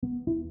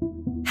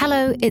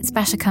Hello, it's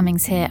Basha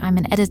Cummings here. I'm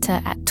an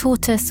editor at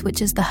Tortoise,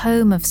 which is the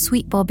home of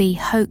Sweet Bobby,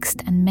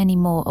 Hoaxed, and many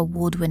more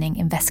award-winning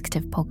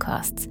investigative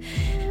podcasts.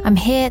 I'm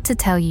here to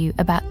tell you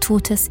about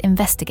Tortoise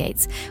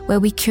Investigates, where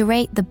we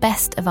curate the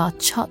best of our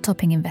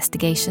chart-topping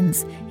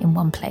investigations in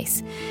one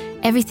place.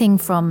 Everything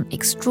from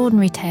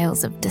extraordinary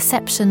tales of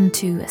deception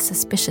to a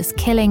suspicious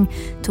killing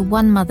to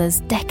one mother's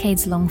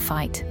decades-long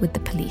fight with the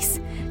police.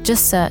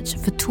 Just search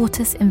for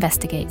Tortoise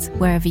Investigates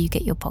wherever you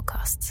get your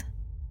podcasts.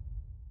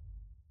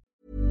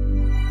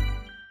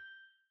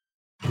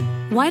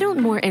 Why don't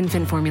more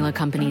infant formula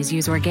companies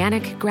use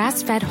organic,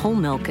 grass-fed whole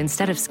milk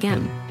instead of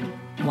skim?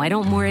 Why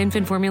don't more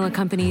infant formula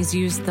companies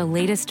use the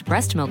latest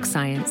breast milk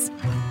science?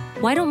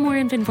 Why don't more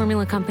infant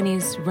formula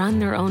companies run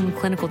their own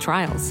clinical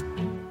trials?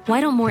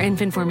 Why don't more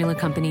infant formula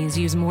companies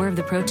use more of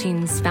the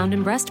proteins found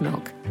in breast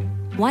milk?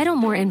 Why don't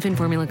more infant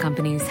formula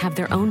companies have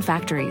their own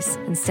factories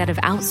instead of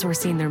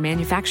outsourcing their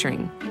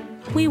manufacturing?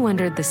 We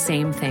wondered the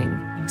same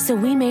thing. So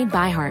we made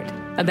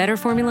ByHeart, a better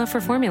formula for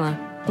formula.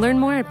 Learn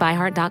more at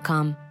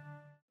byheart.com.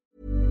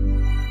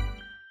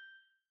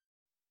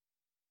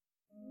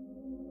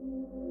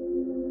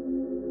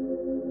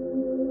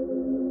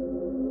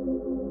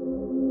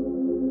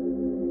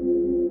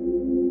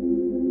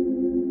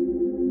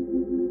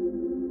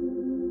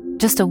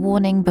 Just a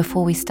warning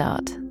before we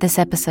start. This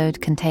episode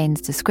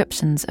contains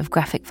descriptions of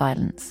graphic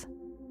violence.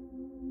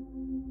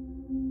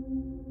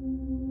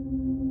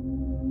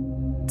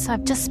 So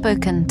I've just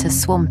spoken to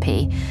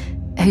Swampy,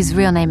 whose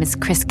real name is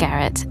Chris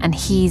Garrett, and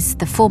he's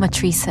the former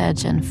tree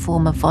surgeon,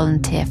 former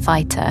volunteer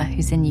fighter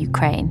who's in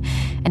Ukraine.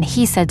 And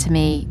he said to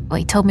me, well,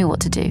 he told me what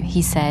to do.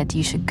 He said,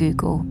 you should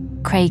Google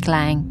Craig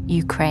Lang,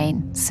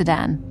 Ukraine,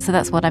 Sudan. So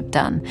that's what I've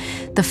done.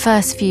 The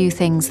first few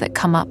things that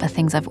come up are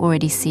things I've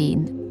already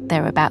seen.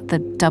 They're about the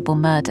double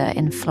murder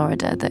in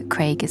Florida that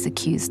Craig is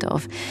accused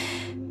of.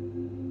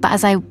 But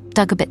as I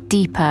dug a bit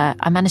deeper,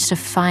 I managed to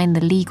find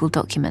the legal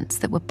documents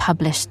that were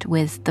published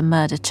with the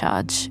murder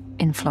charge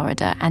in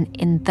Florida. And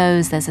in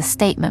those, there's a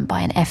statement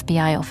by an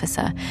FBI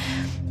officer.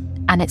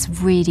 And it's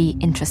really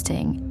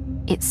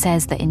interesting. It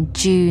says that in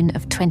June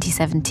of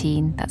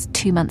 2017, that's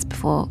 2 months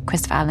before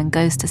Christopher Allen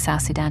goes to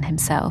South Sudan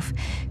himself,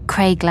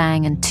 Craig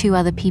Lang and 2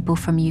 other people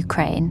from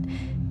Ukraine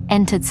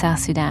entered South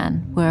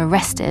Sudan, were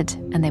arrested,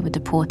 and they were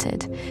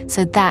deported.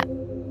 So that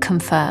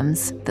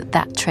confirms that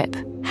that trip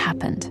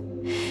happened.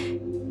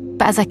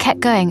 But as I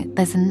kept going,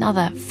 there's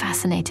another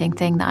fascinating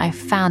thing that I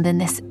found in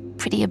this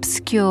pretty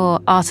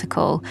obscure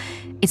article.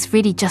 It's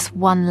really just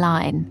one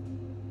line.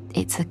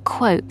 It's a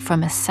quote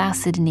from a South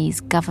Sudanese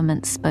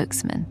government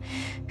spokesman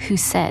who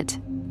said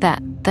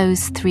that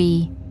those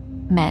 3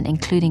 men,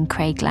 including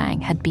Craig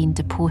Lang, had been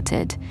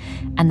deported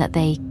and that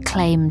they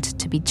claimed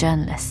to be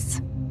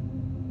journalists.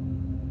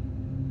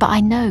 But I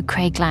know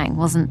Craig Lang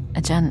wasn't a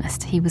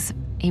journalist. He was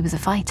a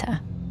fighter.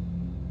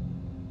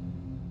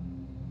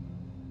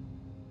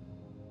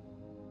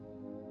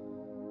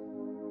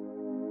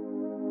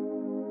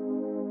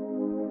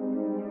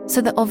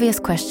 So the obvious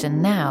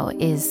question now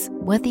is,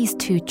 were these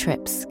 2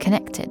 trips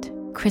connected,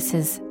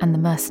 Chris's and the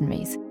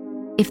mercenaries?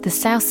 If the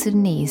South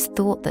Sudanese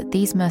thought that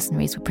these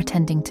mercenaries were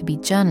pretending to be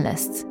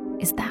journalists,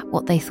 is that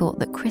what they thought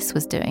that Chris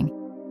was doing?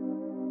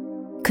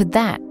 Could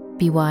that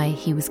be why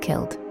he was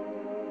killed?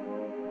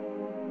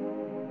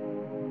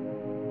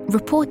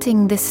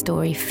 Reporting this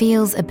story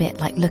feels a bit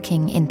like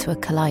looking into a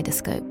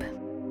kaleidoscope.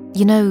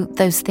 You know,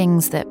 those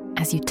things that,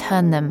 as you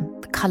turn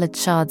them, the coloured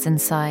shards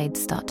inside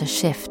start to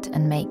shift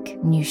and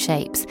make new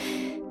shapes.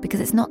 Because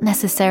it's not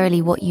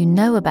necessarily what you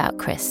know about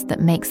Chris that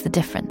makes the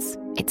difference.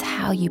 It's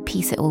how you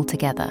piece it all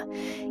together.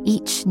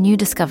 Each new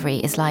discovery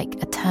is like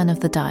a turn of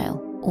the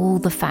dial, all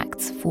the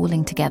facts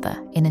falling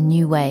together in a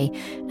new way,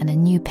 and a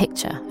new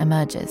picture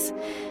emerges.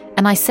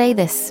 And I say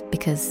this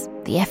because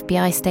the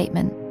FBI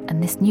statement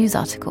and this news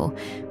article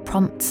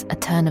prompts a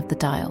turn of the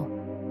dial.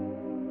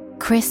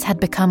 Chris had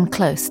become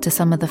close to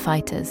some of the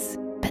fighters,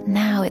 but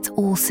now it's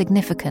all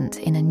significant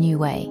in a new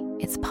way.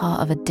 It's part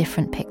of a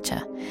different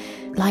picture.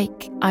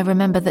 Like, I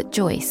remember that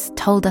Joyce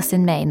told us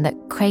in Maine that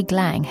Craig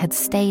Lang had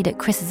stayed at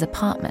Chris's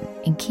apartment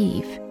in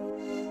Kyiv.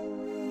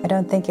 I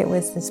don't think it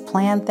was this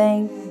planned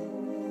thing.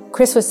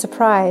 Chris was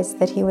surprised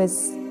that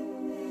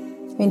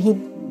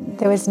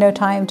there was no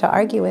time to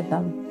argue with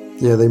them.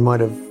 Yeah, they might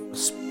have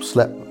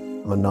slept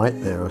a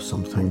night there or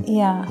something.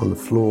 Yeah. On the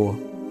floor.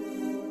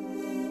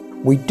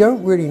 We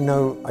don't really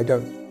know, I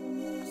don't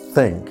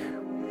think,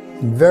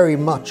 very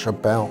much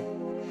about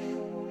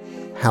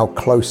how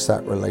close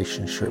that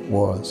relationship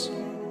was.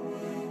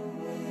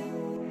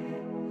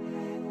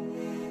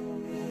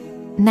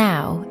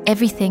 Now,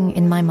 everything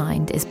in my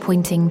mind is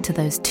pointing to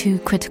those 2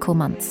 critical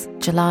months,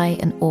 July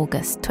and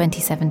August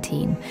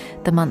 2017,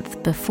 the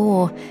month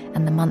before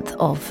and the month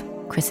of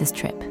Chris's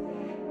trip.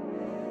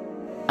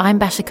 I'm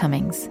Basha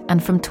Cummings,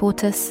 and from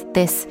Tortoise,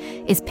 this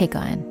is Pig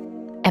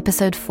Iron,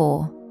 Episode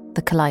 4,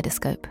 The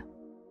Kaleidoscope.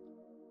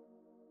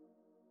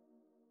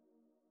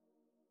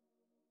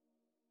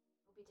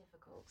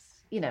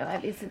 You know,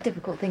 it's a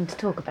difficult thing to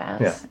talk about.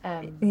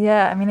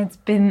 Yeah. I mean, it's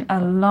been a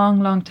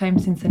long, long time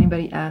since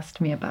anybody asked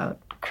me about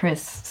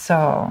Chris,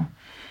 so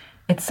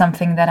it's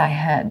something that I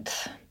had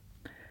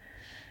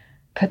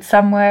put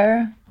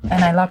somewhere,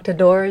 and I locked the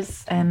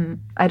doors,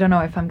 and I don't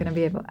know if I'm going to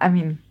be able... I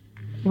mean,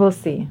 we'll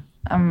see.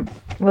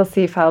 We'll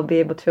see if I'll be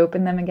able to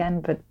open them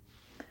again, but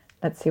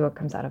let's see what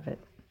comes out of it.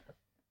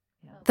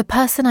 The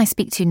person I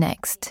speak to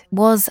next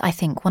was, I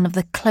think, one of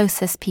the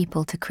closest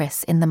people to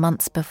Chris in the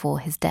months before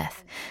his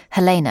death,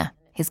 Helena,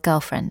 his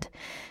girlfriend.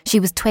 She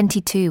was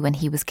 22 when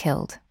he was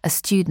killed, a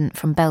student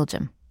from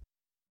Belgium.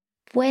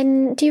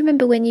 Do you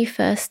remember when you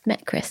first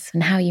met Chris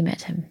and how you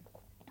met him?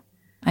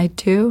 I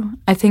do.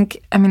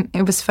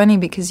 It was funny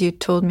because you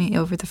told me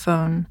over the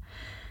phone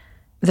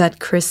that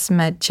Chris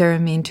met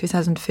Jeremy in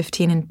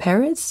 2015 in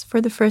Paris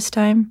for the first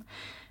time.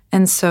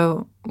 And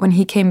so when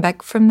he came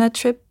back from that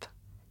trip,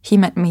 he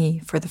met me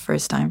for the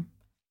first time.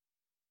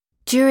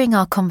 During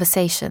our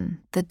conversation,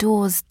 the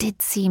doors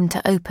did seem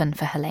to open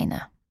for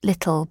Helena,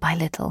 little by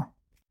little.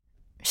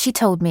 She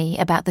told me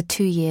about the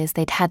 2 years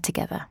they'd had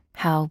together,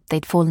 how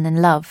they'd fallen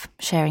in love,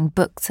 sharing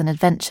books and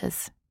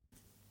adventures.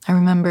 I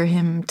remember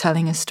him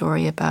telling a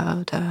story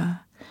about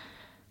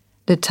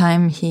the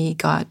time he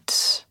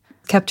got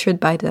captured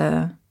by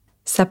the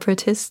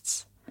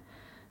separatists.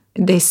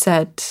 They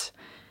said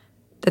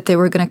that they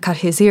were going to cut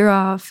his ear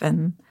off,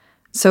 and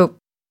so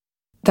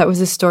that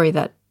was a story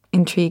that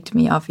intrigued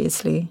me,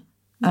 obviously.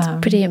 It's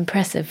pretty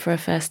impressive for a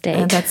first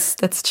date.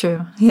 That's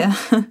true, yeah.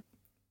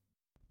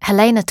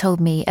 Helena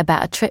told me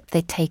about a trip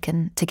they'd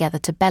taken together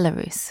to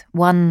Belarus,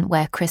 one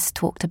where Chris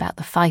talked about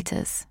the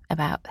fighters,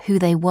 about who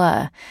they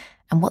were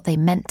and what they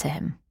meant to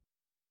him.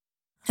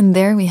 And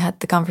there we had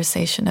the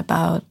conversation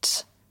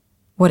about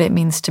what it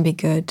means to be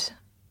good.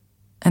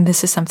 And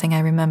this is something I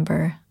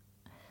remember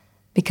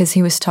because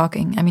he was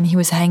he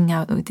was hanging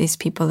out with these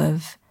people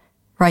of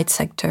right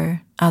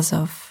sector,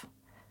 Azov,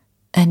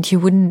 and you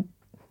wouldn't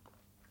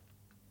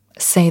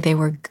say they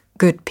were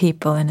good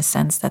people in a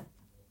sense that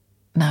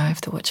now I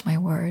have to watch my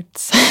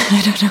words.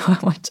 I don't know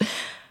how much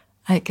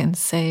I can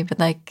say, but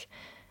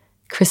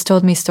Chris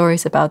told me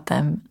stories about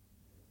them,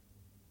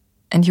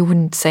 and you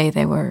wouldn't say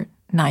they were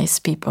nice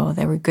people,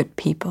 they were good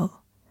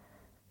people.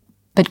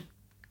 But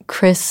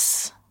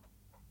Chris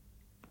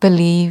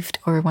believed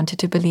or wanted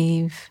to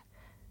believe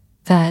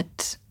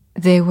that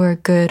they were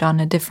good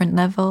on a different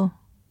level.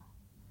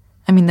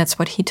 That's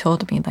what he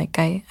told me.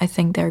 I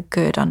think they're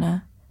good on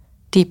a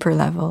deeper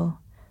level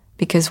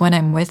because when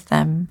I'm with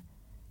them,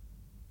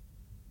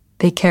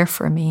 they care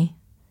for me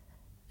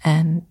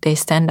and they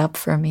stand up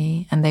for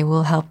me and they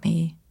will help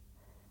me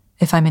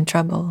if I'm in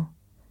trouble.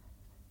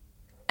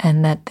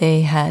 And that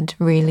they had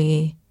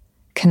really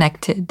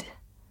connected,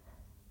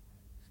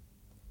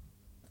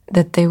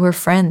 that they were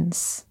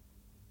friends.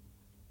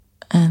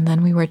 And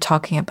then we were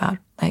talking about,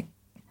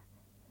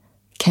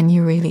 can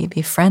you really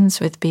be friends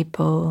with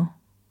people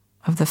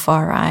of the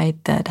far right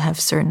that have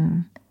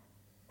certain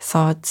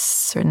thoughts,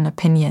 certain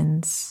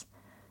opinions?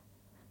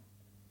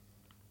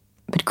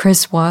 But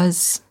Chris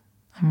was,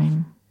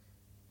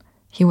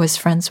 he was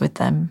friends with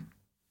them.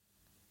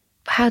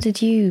 How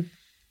did you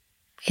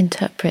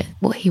interpret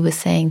what he was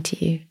saying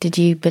to you? Did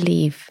you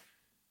believe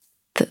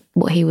that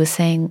what he was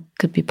saying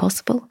could be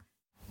possible?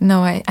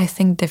 No, I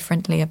think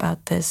differently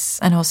about this.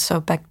 And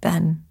also back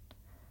then,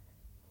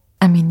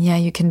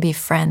 you can be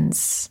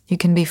friends, you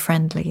can be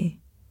friendly.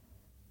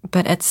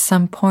 But at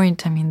some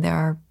point, there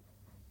are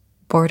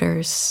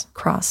borders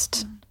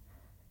crossed.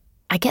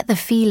 I get the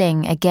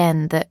feeling,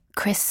 again, that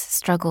Chris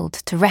struggled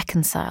to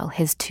reconcile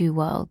his two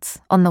worlds.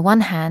 On the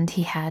one hand,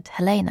 he had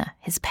Helena,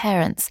 his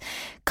parents,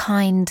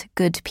 kind,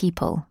 good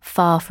people,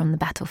 far from the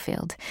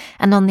battlefield.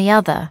 And on the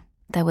other,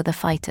 there were the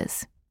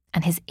fighters,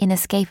 and his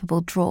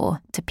inescapable draw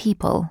to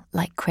people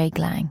like Craig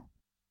Lang.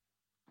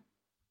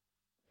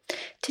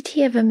 Did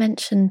he ever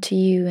mention to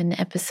you an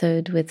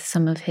episode with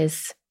some of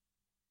his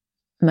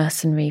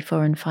mercenary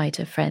foreign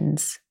fighter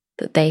friends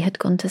that they had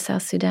gone to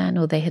South Sudan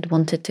or they had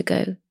wanted to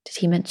go? Did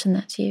he mention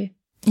that to you?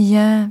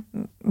 Yeah,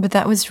 but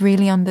that was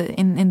really in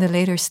the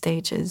later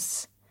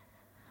stages.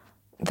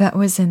 That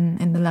was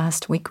in the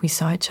last week we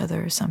saw each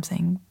other or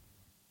something.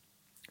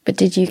 But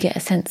did you get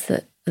a sense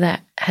that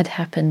that had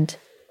happened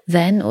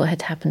then or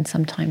had happened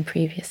sometime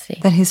previously?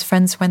 That his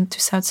friends went to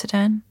South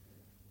Sudan?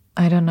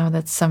 I don't know,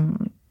 that's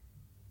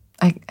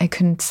I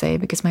couldn't say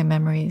because my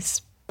memory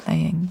is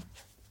playing.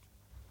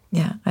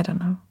 Yeah, I don't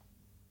know.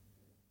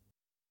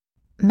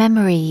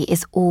 Memory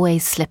is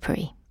always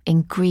slippery,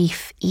 in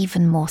grief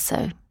even more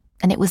so.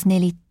 And it was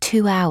nearly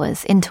 2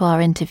 hours into our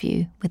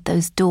interview, with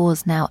those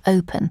doors now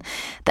open,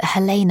 that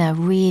Helena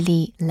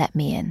really let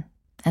me in.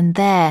 And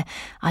there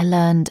I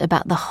learned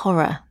about the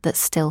horror that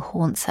still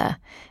haunts her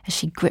as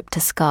she gripped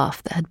a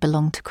scarf that had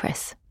belonged to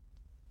Chris.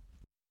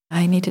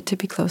 I needed to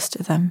be close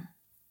to them.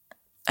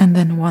 And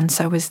then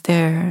once I was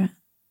there,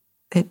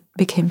 it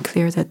became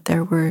clear that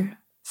there were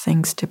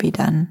things to be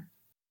done.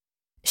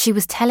 She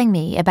was telling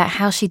me about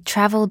how she'd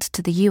travelled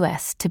to the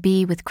US to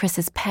be with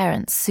Chris's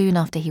parents soon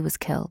after he was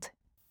killed.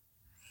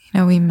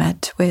 We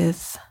met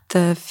with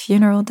the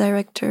funeral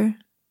director,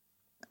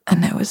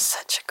 and it was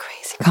such a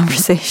crazy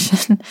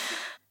conversation.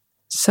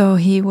 So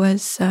he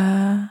was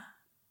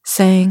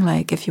saying,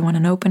 like, if you want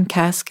an open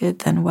casket,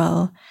 then,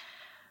 well,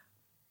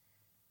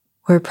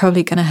 we're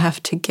probably going to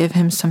have to give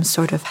him some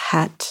sort of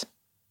hat.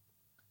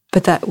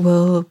 But that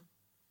will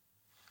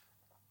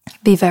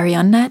be very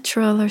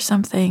unnatural or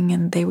something.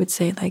 And they would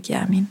say, like,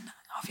 yeah, I mean,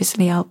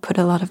 obviously I'll put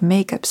a lot of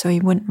makeup so he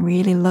wouldn't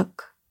really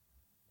look.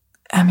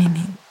 I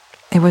mean,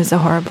 it was a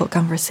horrible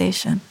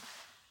conversation.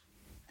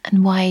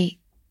 And why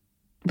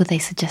were they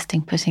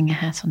suggesting putting a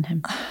hat on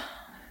him?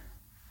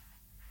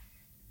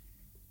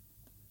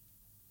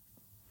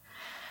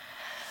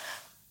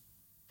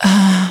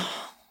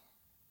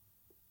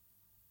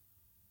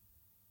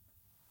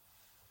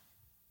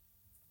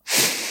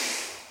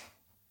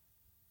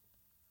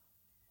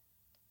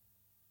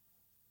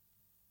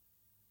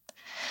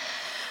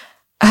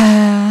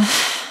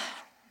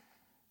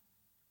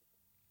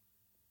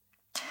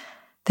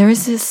 There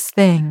is this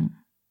thing,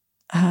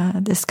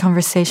 this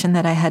conversation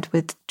that I had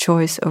with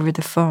Joyce over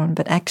the phone,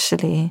 but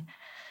actually,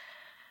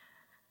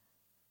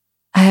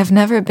 I have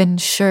never been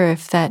sure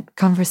if that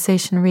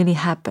conversation really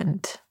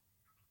happened.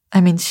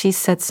 I mean, she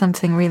said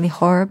something really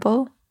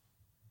horrible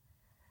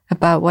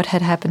about what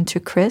had happened to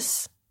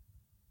Chris.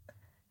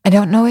 I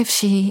don't know if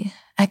she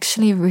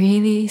actually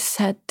really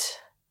said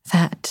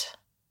that,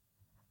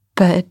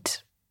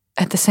 but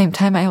at the same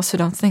time, I also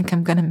don't think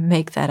I'm going to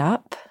make that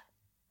up.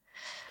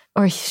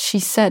 Or she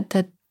said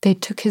that they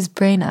took his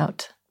brain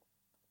out.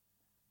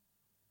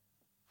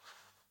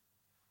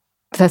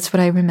 That's what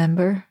I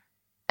remember.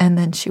 And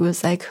then she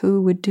was like,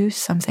 who would do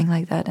something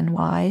like that and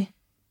why?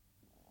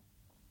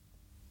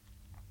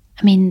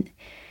 I mean,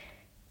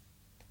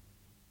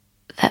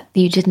 that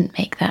you didn't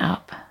make that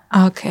up.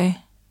 Okay.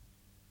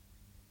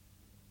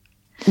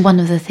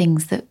 One of the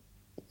things that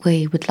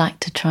we would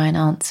like to try and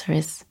answer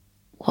is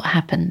what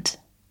happened.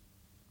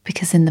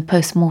 Because in the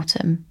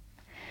post-mortem,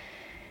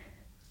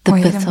 the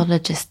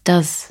pathologist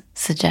does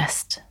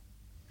suggest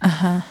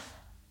that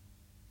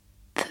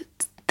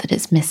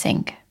it's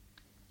missing.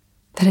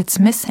 That it's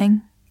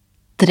missing?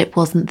 That it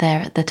wasn't there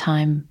at the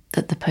time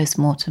that the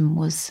post-mortem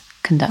was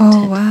conducted.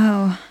 Oh,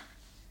 wow.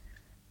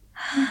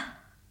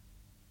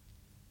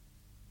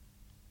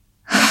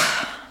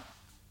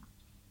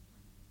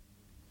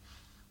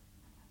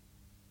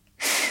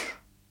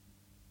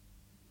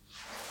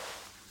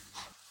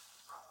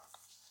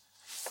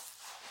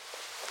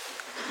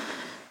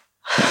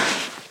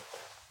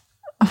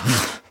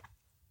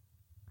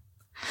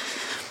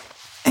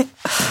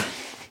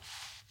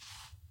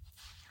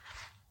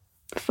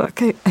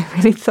 Fuck, I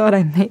really thought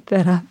I made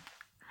that up.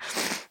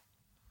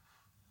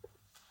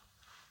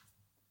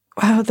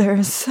 Wow,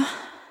 there's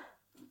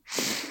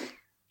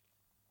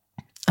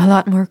a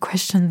lot more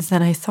questions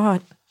than I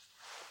thought.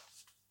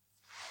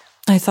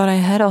 I thought I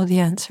had all the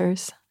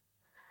answers.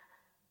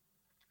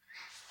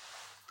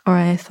 Or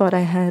I thought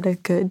I had a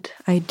good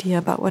idea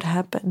about what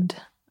happened.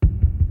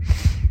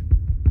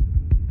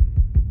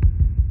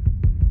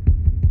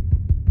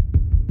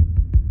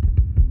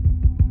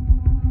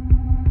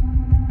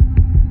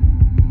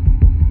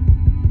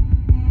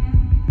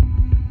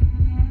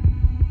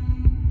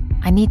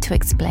 I need to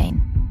explain.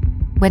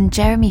 When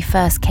Jeremy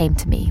first came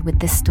to me with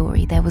this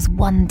story, there was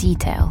one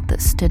detail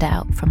that stood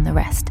out from the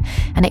rest,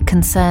 and it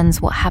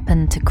concerns what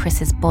happened to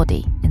Chris's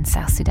body in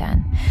South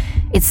Sudan.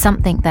 It's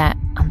something that,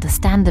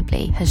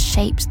 understandably, has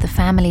shaped the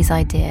family's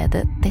idea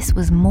that this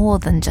was more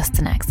than just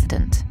an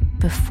accident,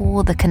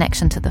 before the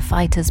connection to the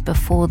fighters,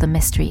 before the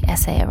mystery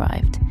essay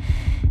arrived.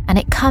 And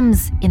it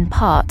comes, in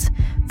part,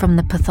 from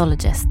the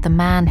pathologist, the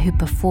man who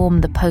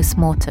performed the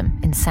post-mortem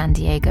in San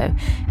Diego.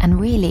 And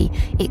really,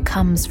 it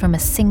comes from a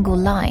single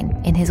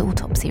line in his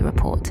autopsy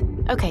report.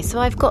 Okay, so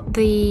I've got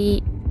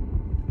the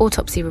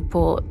autopsy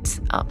report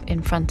up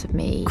in front of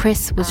me.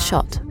 Chris was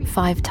shot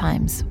 5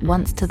 times,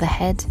 once to the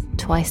head,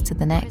 twice to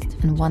the neck,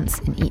 and once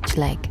in each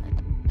leg.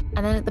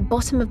 And then at the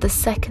bottom of the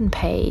second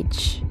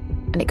page,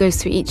 and it goes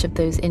through each of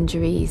those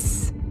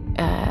injuries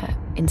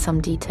in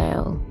some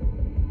detail,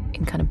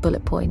 in kind of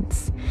bullet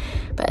points.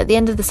 But at the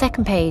end of the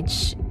second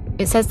page,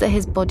 it says that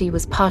his body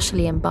was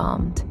partially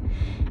embalmed.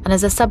 And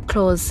as a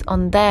subclause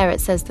on there, it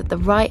says that the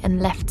right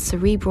and left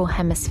cerebral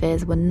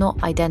hemispheres were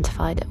not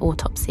identified at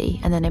autopsy.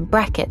 And then in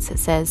brackets, it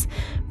says,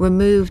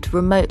 removed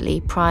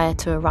remotely prior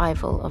to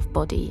arrival of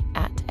body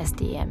at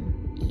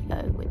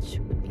SDMEO, which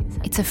would be the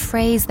same. It's a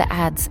phrase that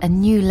adds a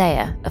new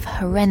layer of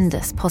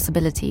horrendous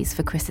possibilities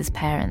for Chris's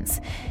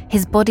parents.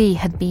 His body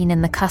had been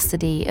in the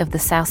custody of the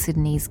South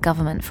Sudanese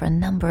government for a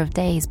number of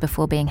days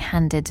before being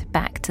handed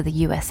back to the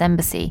US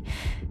embassy.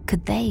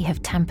 Could they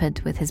have tampered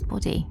with his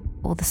body?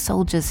 Or the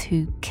soldiers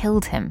who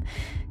killed him?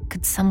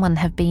 Could someone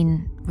have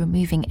been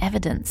removing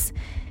evidence?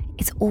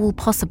 It's all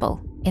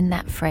possible in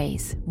that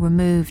phrase,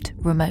 removed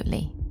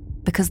remotely.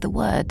 Because the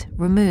word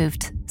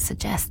removed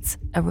suggests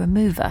a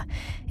remover.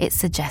 It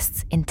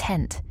suggests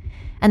intent.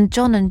 And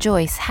John and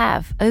Joyce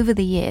have, over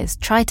the years,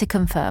 tried to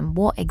confirm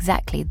what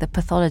exactly the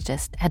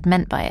pathologist had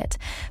meant by it.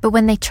 But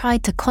when they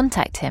tried to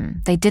contact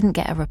him, they didn't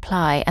get a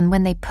reply. And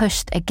when they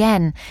pushed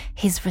again,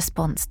 his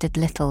response did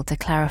little to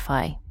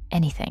clarify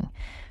anything.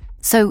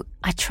 So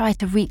I tried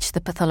to reach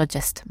the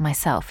pathologist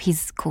myself.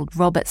 He's called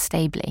Robert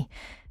Stabley.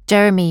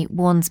 Jeremy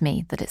warns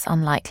me that it's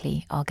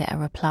unlikely I'll get a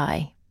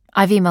reply.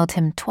 I've emailed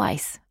him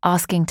twice,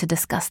 asking to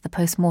discuss the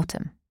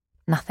post-mortem.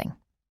 Nothing.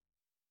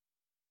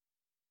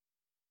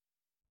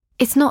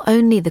 It's not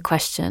only the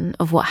question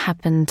of what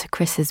happened to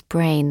Chris's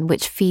brain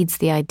which feeds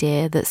the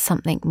idea that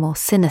something more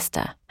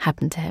sinister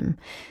happened to him.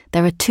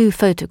 There are 2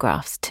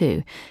 photographs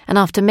too, and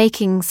after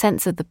making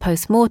sense of the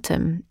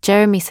post-mortem,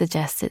 Jeremy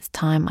suggests it's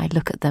time I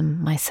look at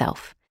them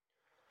myself.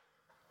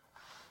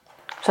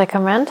 Shall I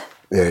come round?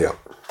 Yeah.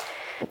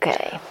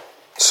 Okay.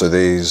 So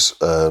these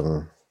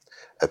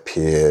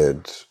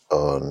appeared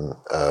on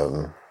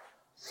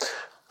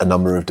a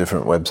number of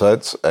different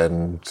websites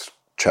and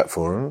chat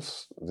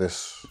forums.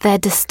 They're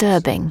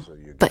disturbing,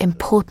 but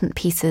important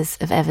pieces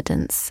of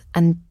evidence.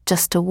 And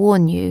just to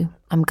warn you,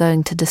 I'm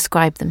going to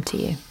describe them to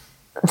you.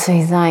 So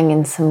he's lying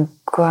in some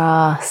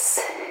grass.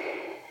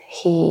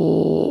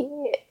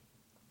 He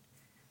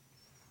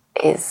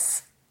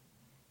is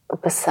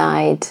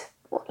beside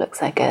what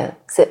looks like a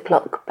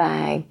Ziploc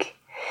bag.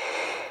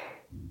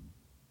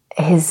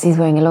 He's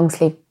wearing a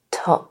long-sleeve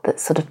top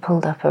that's sort of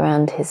pulled up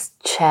around his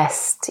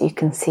chest. You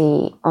can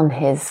see on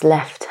his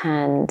left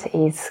hand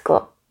he's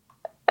got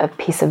a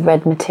piece of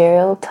red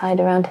material tied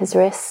around his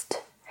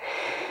wrist.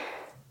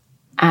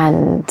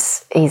 And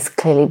he's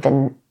clearly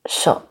been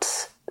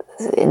shot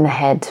in the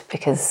head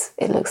because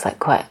it looks like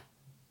quite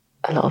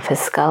a lot of his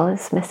skull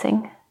is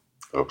missing.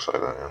 Looks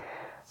like that, yeah.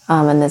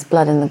 And there's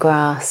blood in the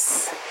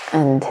grass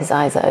and his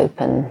eyes are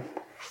open.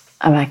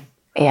 I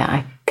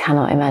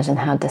cannot imagine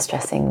how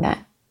distressing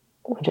that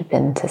would have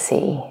been to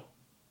see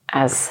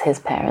as his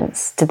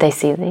parents. Did they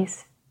see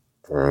these?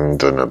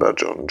 Don't know about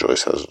John.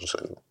 Joyce hasn't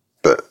seen.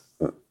 But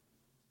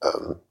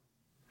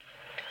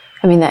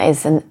that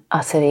is an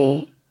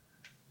utterly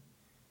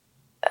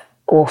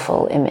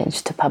awful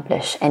image to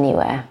publish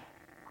anywhere.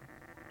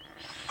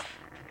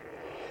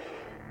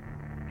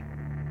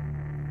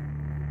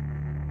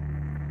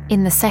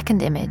 In the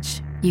second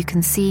image, you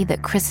can see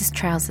that Chris's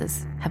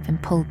trousers have been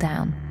pulled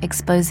down,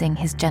 exposing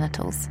his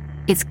genitals.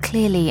 It's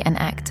clearly an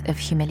act of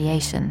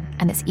humiliation,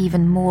 and it's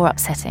even more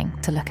upsetting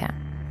to look at.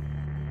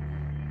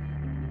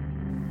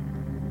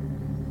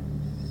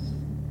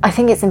 I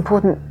think it's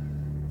important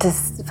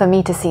for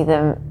me to see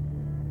them,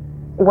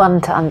 one,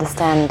 to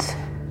understand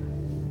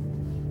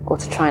or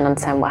to try and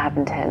understand what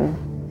happened to him.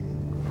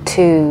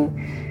 Two,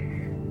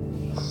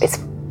 it's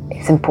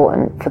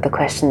important for the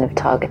question of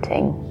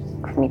targeting,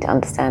 for me to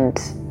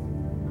understand.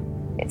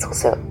 It's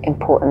also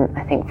important,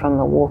 I think, from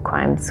the war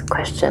crimes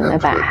question. Absolutely.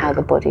 About how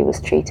the body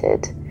was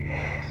treated.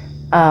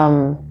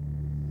 I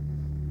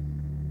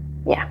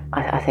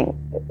think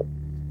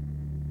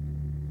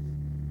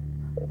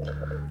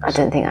I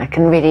don't think I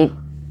can really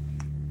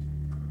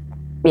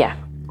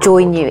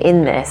join you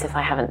in this if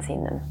I haven't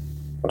seen them.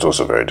 It's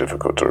also very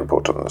difficult to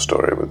report on the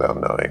story without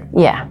knowing.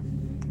 Yeah.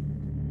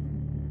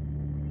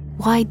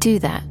 Why do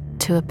that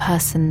to a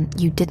person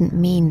you didn't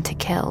mean to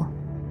kill?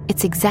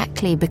 It's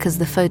exactly because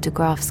the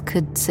photographs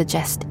could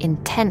suggest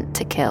intent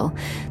to kill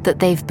that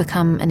they've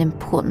become an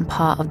important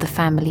part of the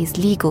family's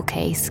legal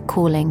case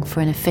calling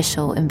for an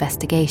official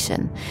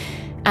investigation.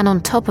 And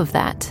on top of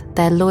that,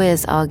 their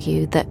lawyers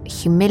argue that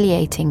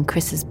humiliating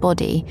Chris's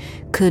body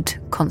could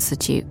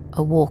constitute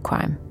a war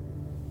crime.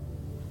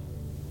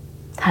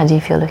 How do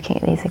you feel looking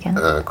at these again?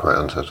 Quite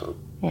unsettled.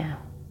 Yeah.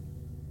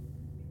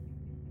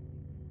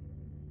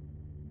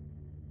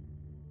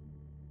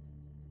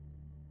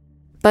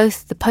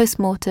 Both the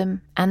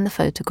post-mortem and the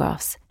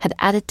photographs had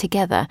added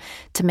together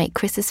to make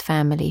Chris's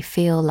family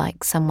feel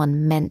like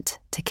someone meant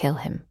to kill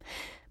him.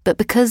 But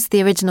because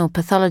the original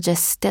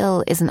pathologist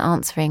still isn't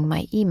answering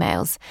my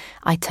emails,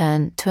 I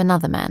turn to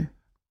another man.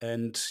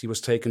 And he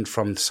was taken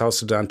from South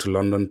Sudan to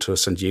London to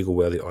San Diego,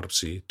 where the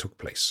autopsy took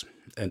place.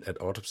 And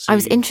at autopsy, I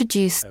was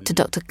introduced to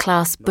Dr.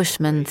 Klaas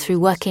Bushman through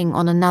working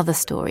on another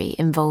story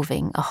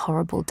involving a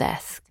horrible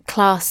death.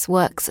 Klaas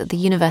works at the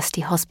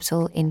University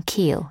Hospital in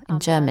Kiel in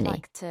Germany. I'd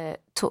like to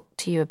talk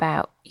to you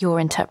about your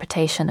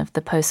interpretation of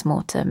the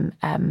post-mortem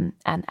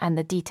and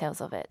the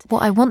details of it.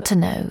 What I want to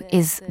know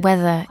is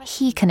whether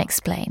he can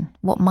explain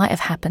what might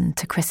have happened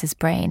to Chris's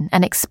brain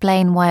and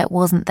explain why it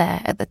wasn't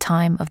there at the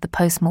time of the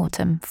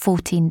post-mortem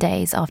 14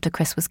 days after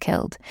Chris was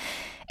killed.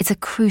 It's a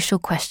crucial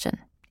question.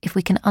 If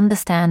we can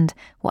understand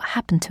what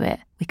happened to it,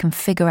 we can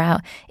figure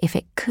out if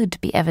it could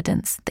be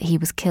evidence that he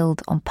was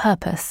killed on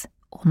purpose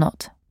or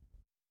not.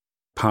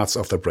 Parts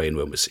of the brain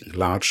were missing.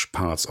 Large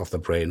parts of the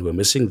brain were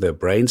missing. The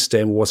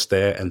brainstem was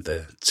there and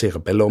the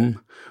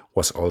cerebellum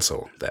was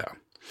also there.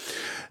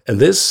 And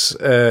this,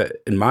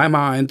 in my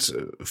mind,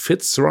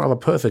 fits rather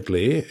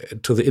perfectly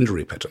to the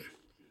injury pattern.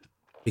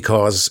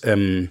 Because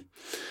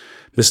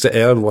Mr.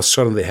 Allen was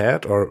shot in the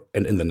head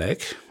and in the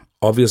neck,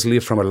 obviously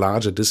from a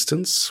larger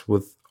distance,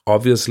 with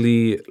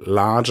obviously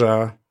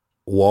larger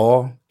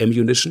war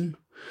ammunition,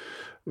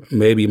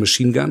 maybe a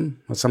machine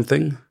gun or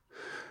something.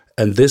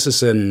 And this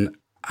is an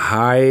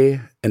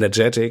high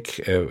energetic,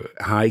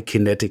 high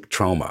kinetic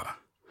trauma.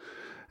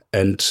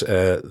 And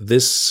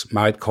this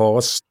might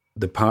cause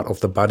the part of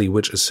the body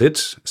which is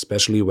hit,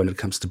 especially when it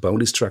comes to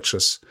bony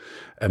structures,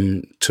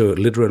 to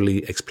literally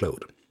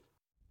explode.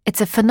 It's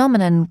a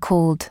phenomenon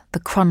called the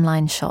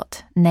Kronlein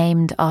shot,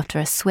 named after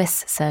a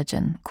Swiss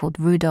surgeon called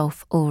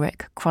Rudolf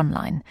Ulrich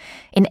Kronlein.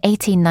 In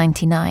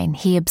 1899,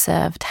 he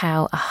observed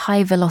how a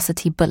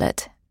high-velocity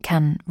bullet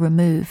can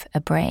remove a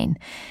brain,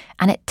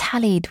 and it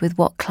tallied with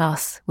what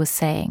Klaas was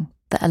saying,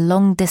 that a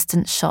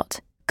long-distance shot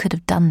could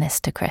have done this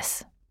to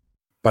Chris.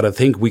 But I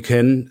think we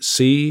can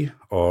see,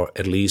 or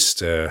at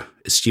least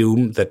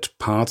assume, that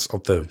parts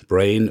of the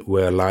brain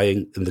were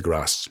lying in the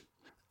grass.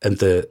 And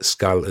the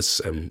skull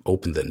is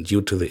open then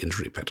due to the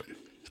injury pattern.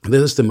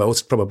 This is the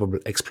most probable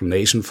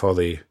explanation for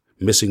the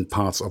missing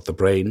parts of the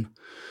brain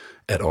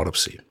at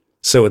autopsy.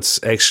 So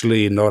it's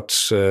actually not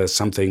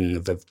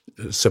something that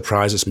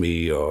surprises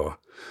me or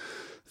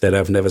that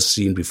I've never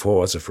seen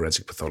before as a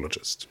forensic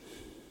pathologist.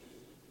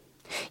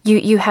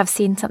 You have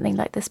seen something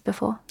like this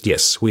before?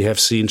 Yes, we have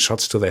seen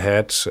shots to the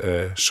head,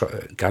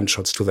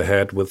 gunshots to the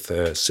head with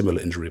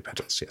similar injury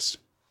patterns, yes.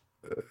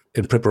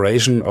 In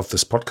preparation of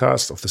this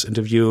podcast, of this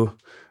interview,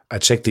 I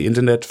checked the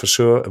internet for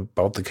sure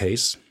about the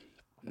case.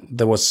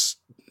 There was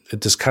a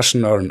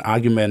discussion or an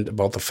argument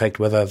about the fact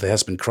whether there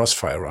has been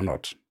crossfire or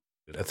not.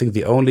 I think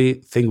the only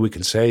thing we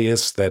can say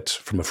is that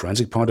from a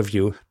forensic point of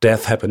view,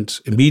 death happened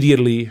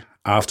immediately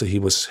after he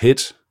was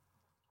hit.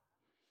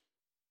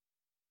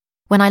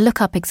 When I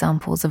look up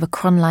examples of a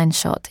Kronlein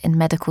shot in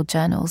medical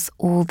journals,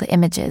 all the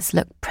images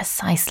look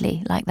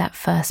precisely like that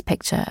first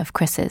picture of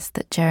Chris's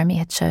that Jeremy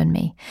had shown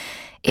me.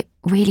 It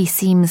really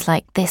seems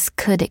like this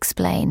could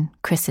explain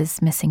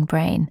Chris's missing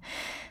brain.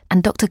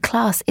 And Dr.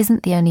 Klaas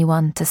isn't the only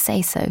one to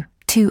say so.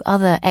 2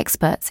 other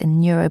experts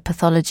in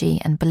neuropathology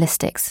and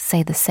ballistics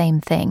say the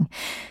same thing.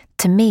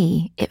 To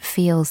me, it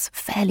feels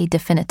fairly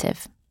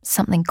definitive,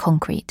 something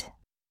concrete.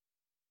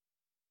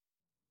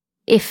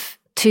 If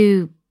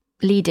 2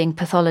 leading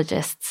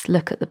pathologists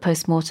look at the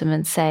post-mortem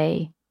and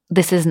say,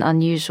 this isn't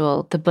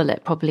unusual, the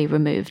bullet probably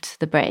removed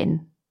the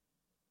brain,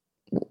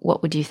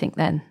 what would you think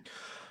then?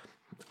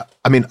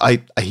 I mean,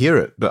 I hear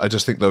it, but I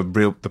just think the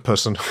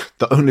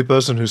only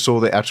person who saw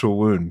the actual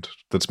wound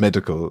that's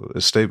medical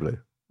is Stabley.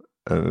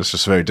 And it's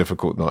just very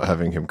difficult not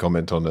having him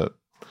comment on it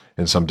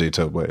in some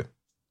detailed way.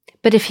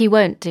 But if he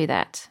won't do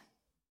that?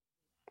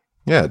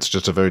 Yeah, it's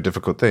just a very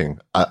difficult thing.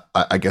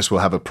 I guess we'll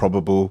have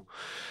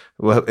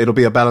it'll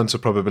be a balance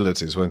of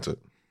probabilities, won't it?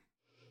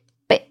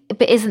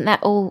 But isn't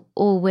that all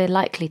we're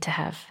likely to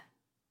have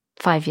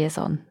 5 years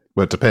on?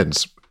 Well, it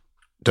depends.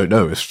 Don't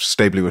know. If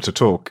Stabley were to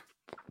talk,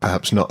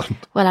 perhaps not.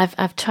 Well,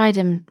 I've tried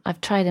him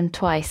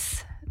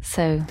twice,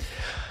 so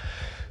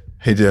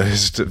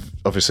he's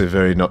obviously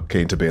very not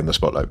keen to be in the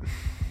spotlight.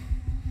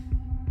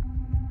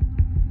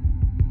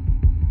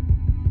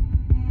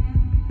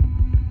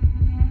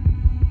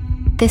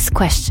 This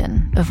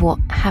question of what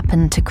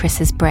happened to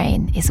Chris's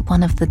brain is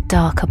one of the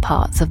darker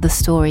parts of the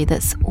story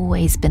that's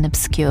always been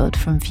obscured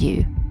from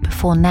view.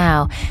 Before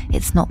now,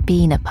 it's not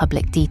been a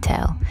public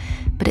detail,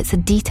 but it's a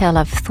detail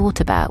I've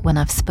thought about when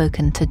I've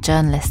spoken to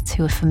journalists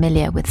who are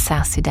familiar with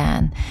South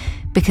Sudan,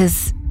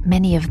 because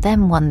many of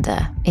them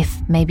wonder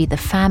if maybe the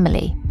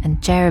family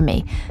and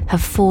Jeremy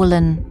have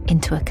fallen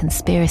into a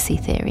conspiracy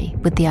theory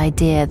with the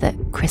idea that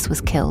Chris was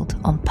killed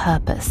on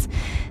purpose.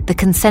 The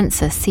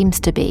consensus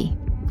seems to be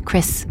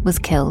Chris was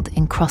killed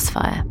in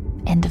crossfire.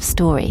 End of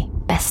story.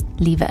 Best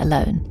leave it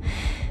alone.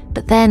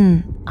 But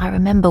then I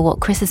remember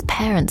what Chris's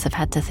parents have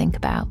had to think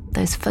about.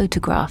 Those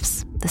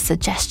photographs, the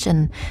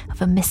suggestion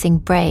of a missing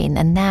brain,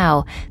 and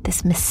now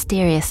this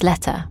mysterious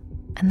letter.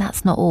 And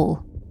that's not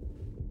all.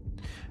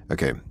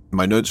 Okay,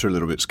 my notes are a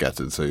little bit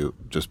scattered, so you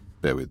just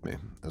bear with me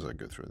as I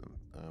go through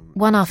them.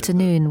 One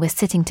afternoon, we're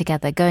sitting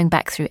together going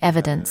back through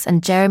evidence,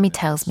 and Jeremy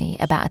tells me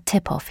about a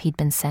tip-off he'd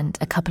been sent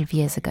a couple of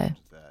years ago.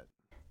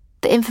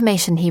 The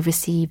information he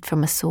received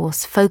from a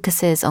source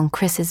focuses on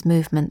Chris's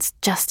movements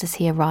just as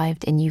he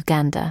arrived in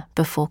Uganda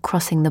before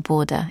crossing the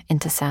border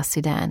into South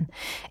Sudan.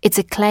 It's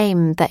a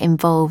claim that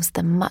involves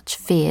the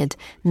much-feared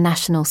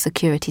National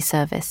Security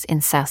Service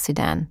in South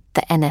Sudan,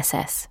 the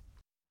NSS.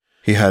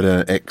 He had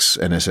an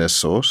ex-NSS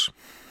source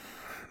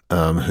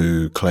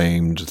who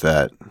claimed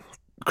that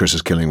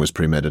Chris's killing was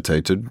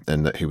premeditated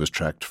and that he was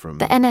tracked from...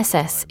 The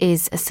NSS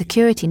is a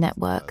security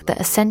network that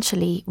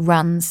essentially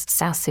runs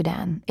South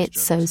Sudan. It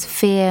sows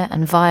fear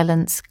and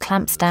violence,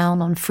 clamps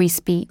down on free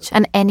speech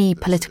and any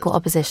political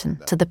opposition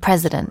to the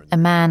president, a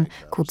man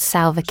called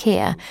Salva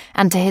Kiir,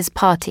 and to his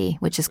party,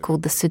 which is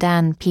called the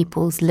Sudan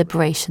People's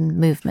Liberation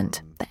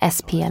Movement, the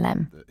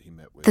SPLM.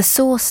 The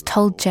source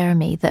told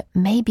Jeremy that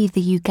maybe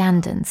the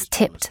Ugandans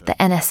tipped the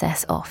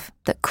NSS off,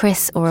 that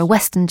Chris or a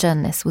Western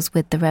journalist was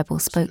with the rebel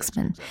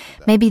spokesman.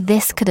 Maybe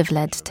this could have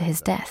led to his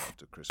death.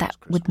 That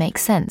would make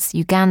sense.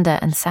 Uganda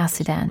and South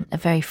Sudan are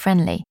very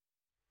friendly.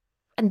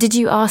 And did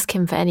you ask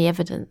him for any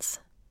evidence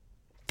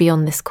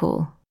beyond this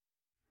call?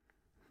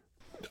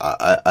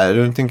 I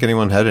don't think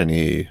anyone had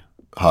any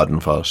hard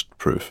and fast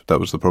proof. That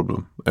was the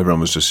problem.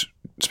 Everyone was just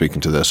speaking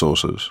to their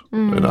sources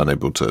and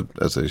unable to,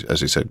 as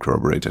he said,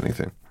 corroborate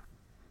anything.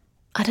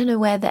 I don't know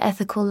where the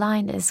ethical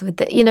line is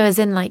with it. You know, as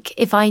in, like,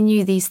 if I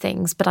knew these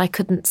things but I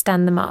couldn't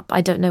stand them up,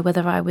 I don't know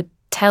whether I would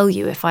tell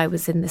you if I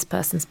was in this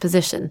person's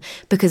position,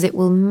 because it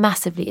will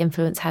massively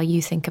influence how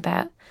you think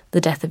about the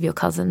death of your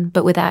cousin,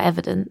 but without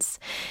evidence.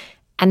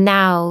 And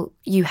now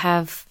you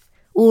have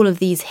all of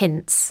these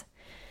hints,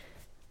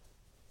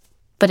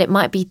 but it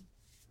might be,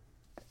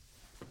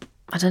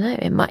 I don't know,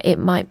 it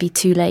might be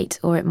too late,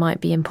 or it might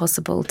be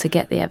impossible to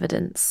get the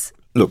evidence.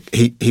 Look,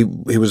 he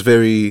was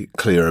very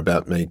clear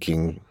about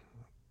making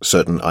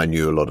certain I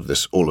knew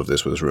all of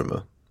this was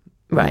rumour.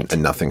 Right.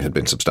 And nothing had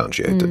been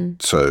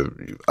substantiated. So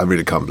I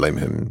really can't blame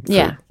him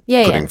for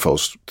putting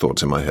false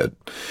thoughts in my head,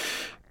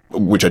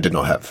 which I did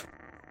not have.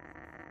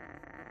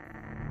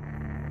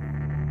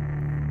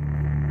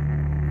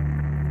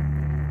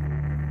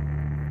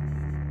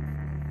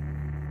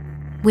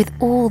 With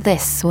all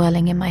this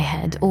swirling in my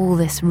head, all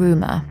this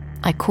rumour,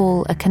 I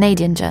call a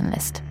Canadian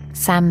journalist,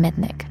 Sam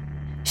Midnick.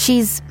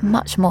 She's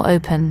much more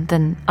open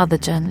than other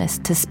journalists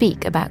to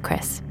speak about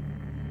Chris.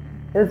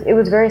 It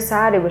was very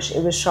sad, it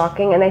was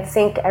shocking, and I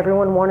think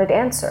everyone wanted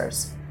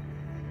answers.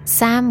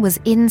 Sam was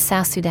in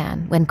South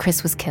Sudan when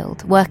Chris was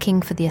killed,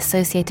 working for the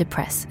Associated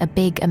Press, a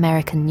big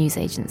American news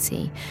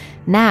agency.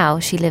 Now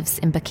she lives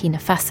in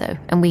Burkina Faso,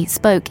 and we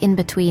spoke in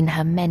between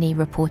her many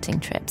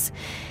reporting trips.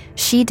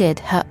 She did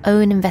her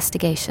own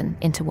investigation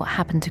into what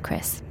happened to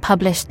Chris,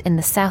 published in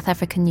the South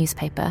African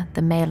newspaper,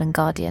 the Mail and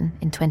Guardian,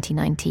 in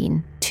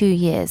 2019, 2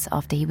 years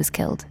after he was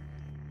killed.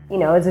 You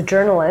know, as a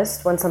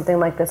journalist, when something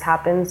like this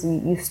happens,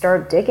 you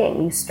start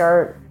digging, you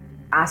start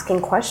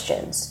asking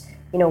questions.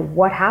 You know,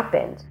 what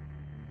happened?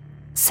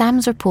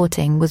 Sam's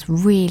reporting was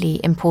really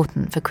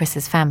important for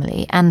Chris's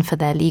family and for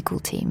their legal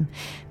team,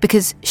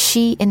 because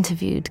she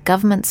interviewed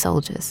government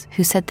soldiers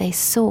who said they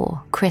saw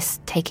Chris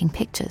taking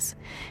pictures,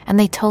 and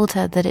they told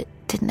her that it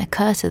didn't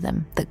occur to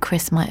them that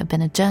Chris might have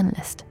been a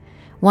journalist.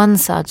 One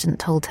sergeant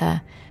told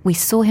her, "We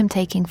saw him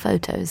taking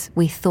photos.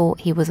 We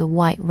thought he was a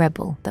white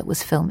rebel that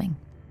was filming."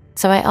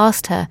 So I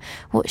asked her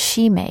what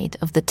she made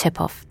of the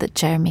tip-off that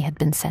Jeremy had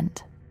been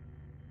sent.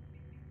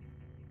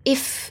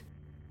 If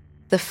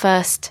the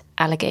first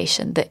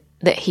allegation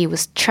that he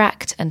was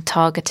tracked and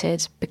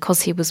targeted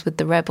because he was with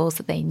the rebels,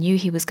 that they knew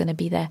he was going to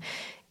be there,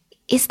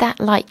 is that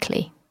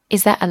likely?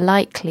 Is that a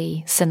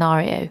likely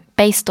scenario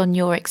based on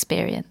your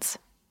experience?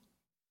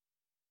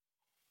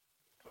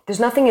 There's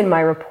nothing in my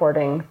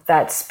reporting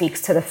that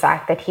speaks to the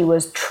fact that he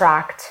was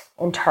tracked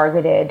and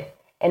targeted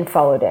and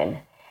followed in.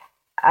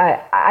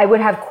 I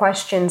would have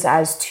questions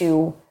as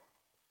to,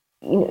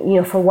 you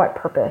know, for what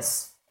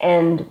purpose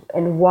and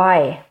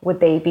why would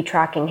they be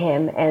tracking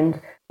him?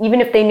 And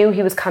even if they knew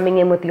he was coming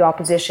in with the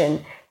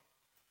opposition,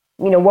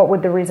 you know, what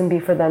would the reason be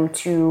for them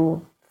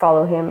to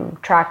follow him,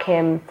 track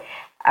him?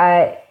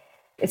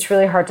 It's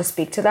really hard to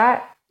speak to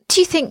that.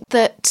 Do you think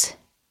that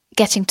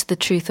getting to the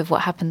truth of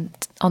what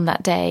happened on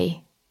that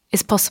day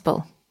is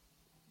possible?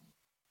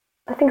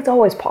 I think it's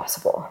always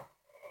possible.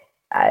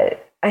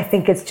 I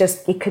think it's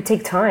just, it could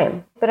take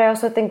time. But I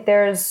also think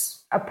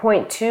there's a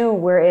point too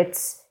where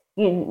it's,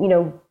 you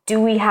know, do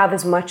we have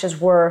as much as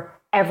we're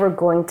ever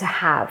going to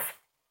have?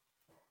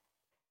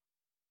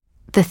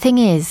 The thing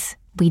is,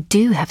 we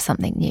do have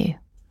something new,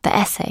 the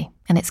essay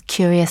and its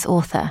curious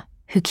author,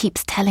 who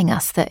keeps telling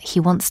us that he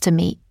wants to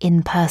meet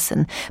in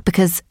person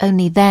because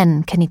only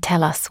then can he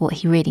tell us what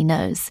he really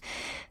knows.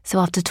 So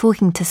after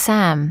talking to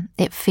Sam,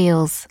 it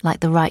feels like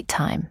the right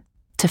time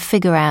to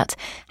figure out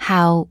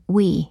how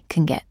we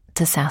can get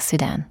to South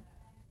Sudan.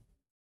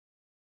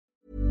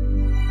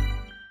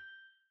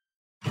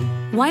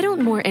 Why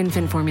don't more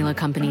infant formula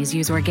companies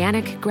use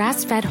organic,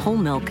 grass-fed whole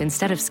milk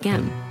instead of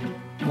skim?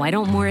 Why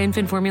don't more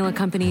infant formula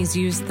companies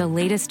use the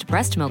latest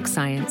breast milk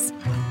science?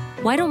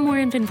 Why don't more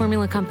infant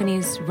formula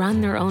companies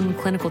run their own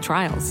clinical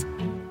trials?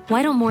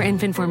 Why don't more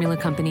infant formula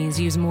companies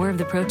use more of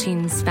the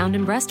proteins found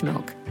in breast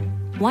milk?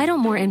 Why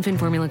don't more infant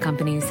formula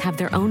companies have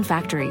their own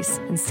factories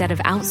instead of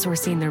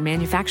outsourcing their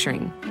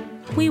manufacturing?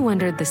 We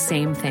wondered the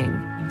same thing.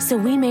 So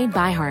we made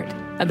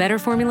ByHeart, a better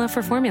formula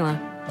for formula.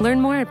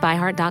 Learn more at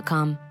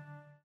byheart.com.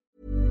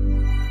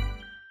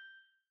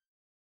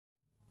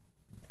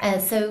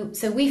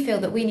 So we feel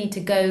that we need to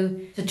go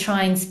to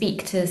try and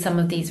speak to some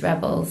of these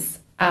rebels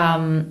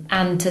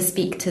and to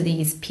speak to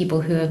these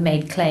people who have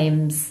made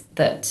claims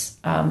that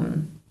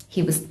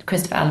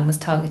Christopher Allen was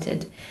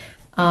targeted.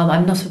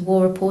 I'm not a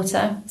war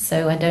reporter,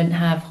 so I don't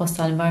have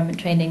hostile environment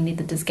training,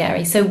 neither does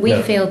Gary. So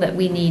we feel that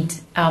we need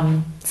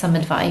some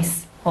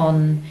advice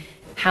on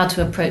how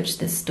to approach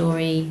this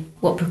story,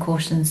 what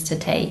precautions to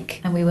take,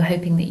 and we were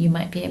hoping that you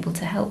might be able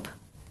to help.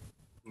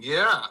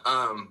 Yeah.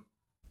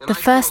 The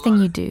first thing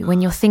you do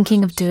when you're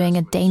thinking of doing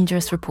a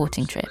dangerous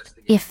reporting trip,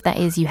 if that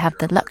is you have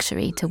the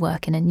luxury to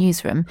work in a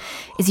newsroom,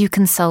 is you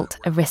consult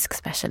a risk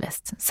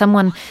specialist,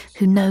 someone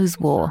who knows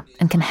war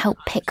and can help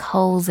pick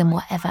holes in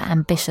whatever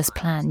ambitious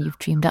plan you've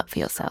dreamed up for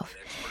yourself.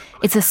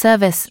 It's a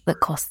service that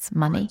costs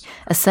money,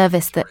 a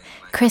service that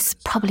Chris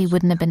probably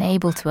wouldn't have been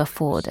able to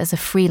afford as a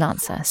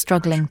freelancer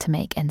struggling to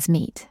make ends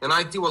meet. And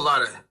I do a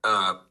lot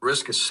of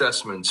risk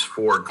assessments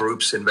for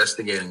groups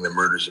investigating the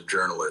murders of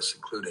journalists,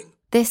 including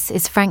This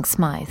is Frank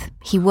Smythe.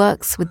 He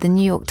works with the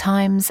New York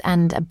Times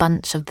and a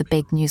bunch of the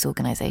big news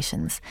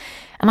organisations.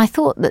 And I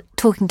thought that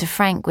talking to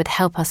Frank would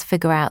help us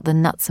figure out the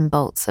nuts and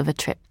bolts of a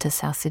trip to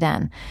South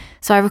Sudan.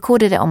 So I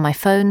recorded it on my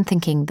phone,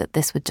 thinking that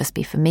this would just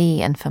be for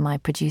me and for my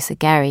producer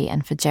Gary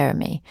and for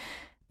Jeremy.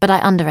 But I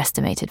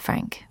underestimated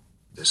Frank.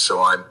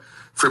 So I'm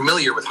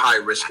familiar with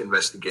high-risk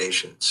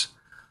investigations.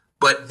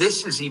 But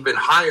this is even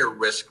higher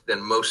risk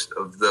than most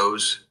of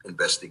those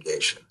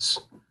investigations,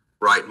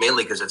 right?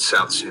 Mainly because it's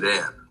South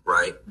Sudan,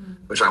 right?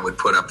 Which I would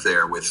put up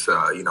there with,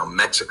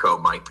 Mexico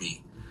might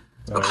be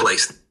a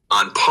place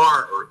on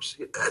par or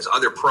has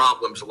other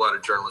problems. A lot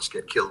of journalists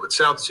get killed. With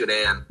South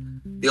Sudan,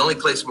 the only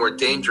place more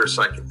dangerous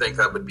I can think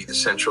of would be the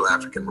Central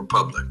African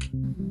Republic.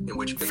 In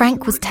which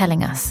Frank was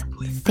telling us,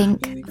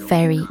 think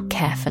very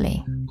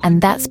carefully. And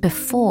that's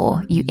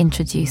before you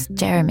introduce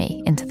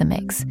Jeremy into the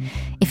mix.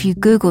 If you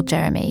Google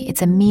Jeremy,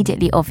 it's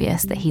immediately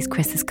obvious that he's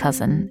Chris's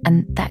cousin,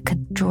 and that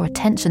could draw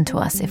attention to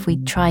us if we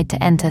tried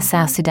to enter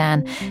South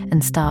Sudan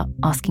and start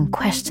asking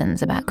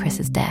questions about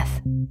Chris's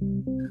death.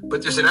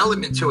 But there's an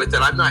element to it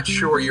that I'm not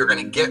sure you're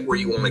going to get where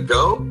you want to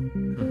go.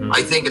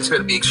 I think it's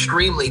going to be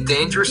extremely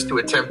dangerous to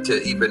attempt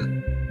to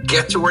even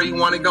get to where you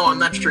want to go. I'm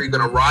not sure you're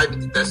going to arrive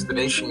at the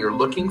destination you're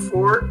looking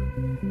for.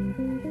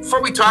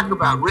 Before we talk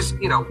about risk,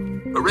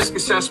 a risk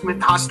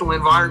assessment, hostile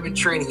environment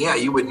training, yeah,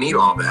 you would need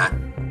all that.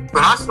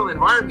 But hostile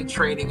environment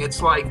training,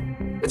 it's like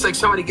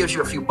somebody gives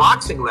you a few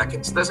boxing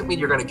lessons. It doesn't mean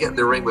you're going to get in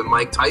the ring with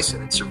Mike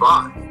Tyson and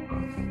survive.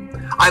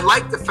 I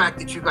like the fact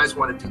that you guys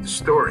want to do the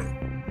story,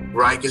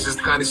 right? Because it's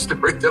the kind of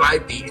story that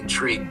I'd be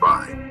intrigued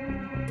by.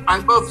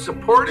 I'm both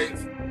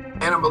supportive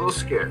and I'm a little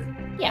scared.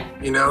 Yeah.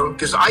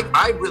 Because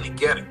I really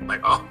get it.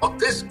 Like, oh,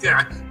 this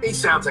guy, he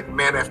sounds like a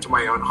man after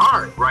my own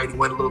heart, right? He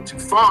went a little too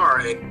far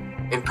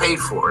and paid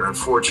for it,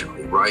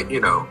 unfortunately, right?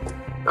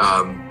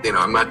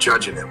 I'm not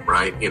judging him,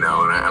 right? And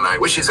I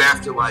wish his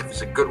afterlife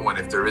is a good one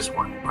if there is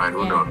one, right?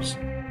 Who knows,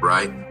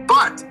 right?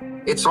 But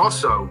it's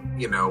also,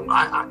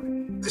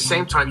 at the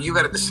same time, you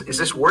got to, is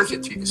this worth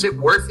it to you? Is it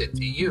worth it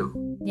to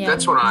you? Yeah.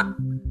 That's what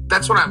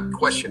I'm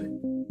questioning.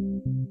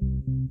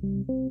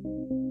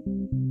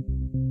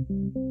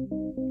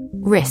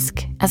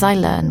 Risk, as I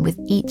learn with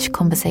each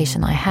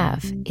conversation I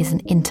have, is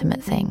an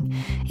intimate thing.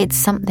 It's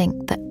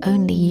something that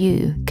only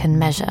you can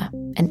measure,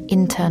 an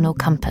internal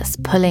compass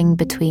pulling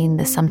between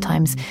the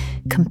sometimes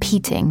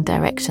competing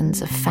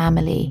directions of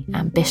family,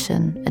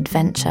 ambition,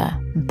 adventure,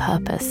 and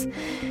purpose.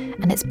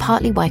 And it's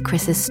partly why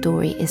Chris's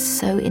story is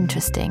so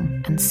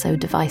interesting and so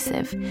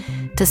divisive.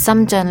 To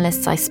some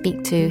journalists I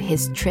speak to,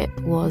 his trip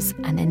was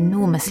an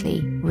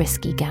enormously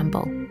risky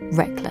gamble,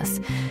 reckless.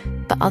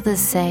 But others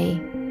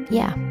say,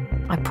 yeah,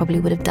 I probably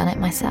would have done it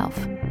myself.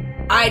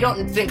 I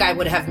don't think I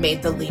would have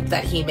made the leap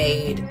that he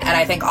made. And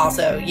I think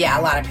also,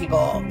 a lot of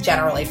people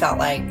generally felt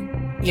like,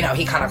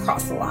 he kind of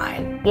crossed the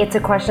line. It's a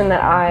question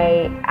that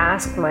I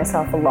asked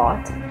myself a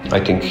lot. I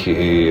think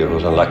he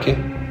was unlucky.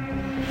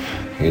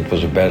 It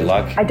was a bad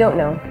luck. I don't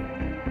know.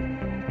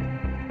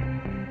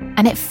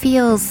 And it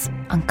feels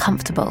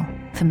uncomfortable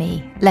for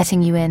me,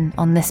 letting you in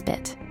on this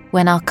bit,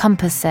 when our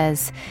compass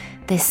says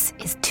this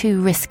is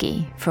too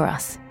risky for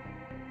us.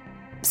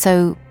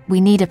 So we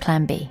need a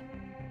plan B.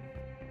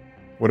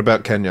 What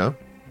about Kenya?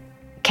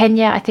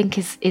 Kenya, I think,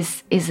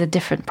 is a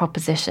different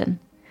proposition.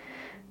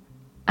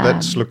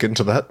 Let's look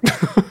into that.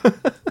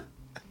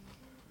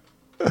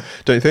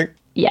 Don't you think?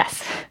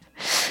 Yes,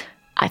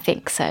 I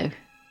think so.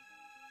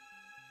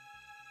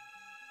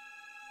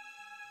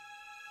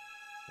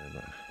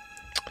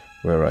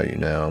 Where are you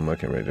now? I'm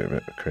working radio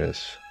with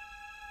Chris.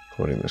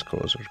 Recording this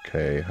call is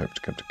okay. Hope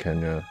to come to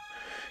Kenya.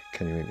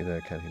 Can you meet me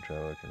there? Can he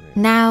travel?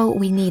 Now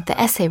we need the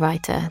essay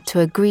writer to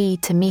agree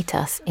to meet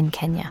us in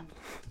Kenya.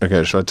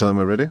 Okay, shall I tell him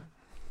we're ready?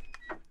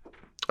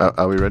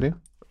 Are we ready?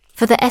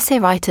 For the essay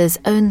writer's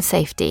own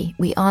safety,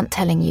 we aren't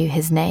telling you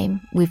his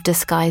name, we've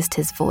disguised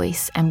his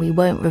voice, and we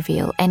won't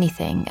reveal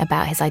anything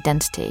about his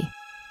identity.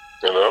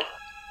 Hello?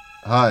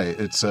 Hi,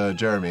 it's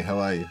Jeremy. How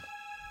are you?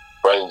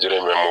 Fine,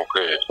 Jeremy, I'm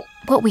okay.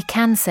 What we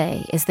can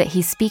say is that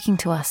he's speaking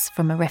to us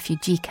from a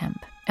refugee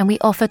camp, and we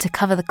offer to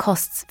cover the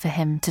costs for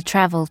him to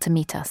travel to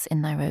meet us in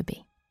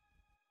Nairobi.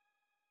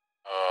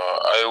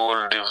 I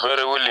will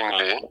very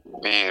willingly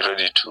be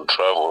ready to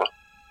travel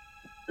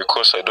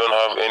because I don't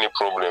have any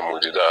problem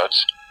with that.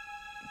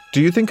 Do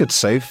you think it's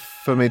safe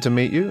for me to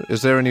meet you?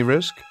 Is there any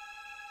risk?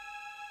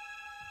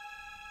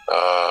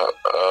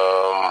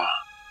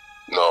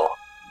 No,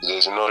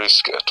 there's no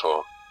risk at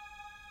all.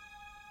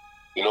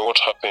 You know what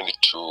happened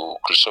to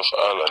Christopher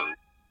Allen?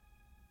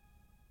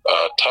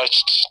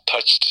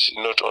 Touched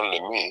not only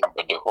me,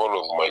 but the whole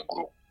of my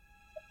group.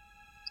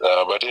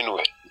 But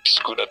anyway, it's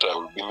good that I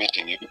will be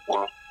meeting you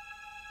people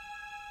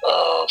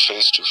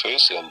face to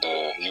face, and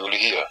you will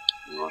hear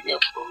from me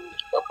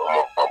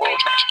about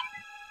it.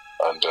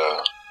 And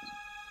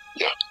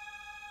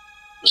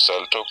we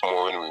shall talk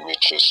more when we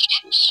meet face to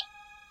face.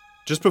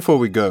 Just before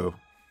we go,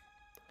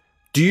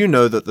 do you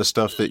know that the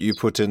stuff that you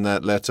put in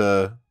that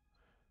letter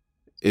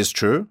is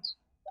true?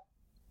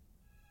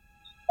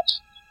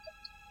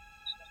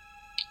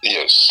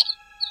 Yes.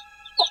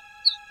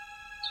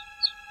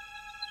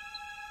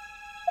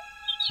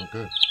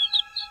 Okay.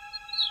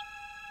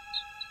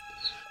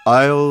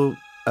 I'll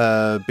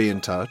be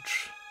in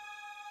touch.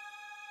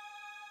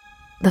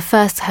 The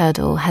first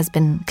hurdle has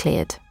been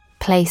cleared.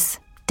 Place,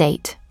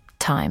 date,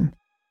 time.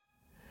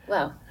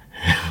 Well,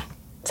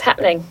 it's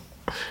happening.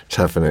 It's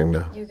happening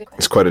now.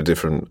 It's quite a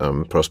different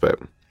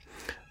prospect.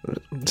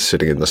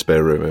 Sitting in the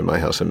spare room in my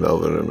house in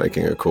Melbourne and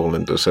making a call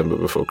in December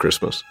before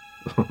Christmas.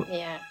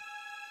 Yeah.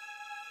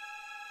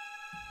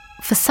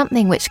 For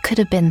something which could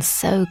have been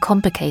so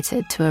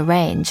complicated to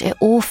arrange, it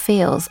all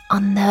feels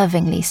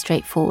unnervingly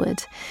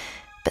straightforward.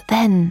 But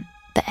then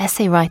the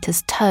essay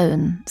writer's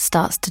tone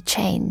starts to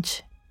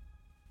change.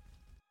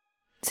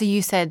 So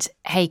you said,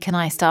 hey, can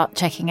I start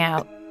checking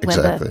out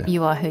whether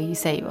you are who you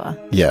say you are?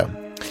 Yeah.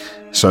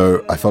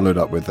 So I followed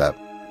up with that.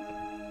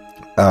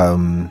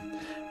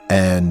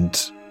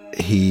 And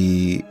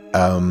he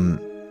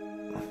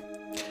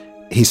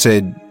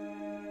said,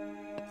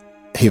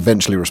 he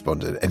eventually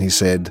responded and he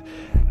said,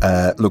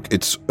 look,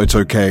 it's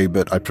okay,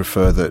 but I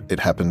prefer that it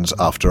happens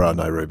after our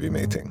Nairobi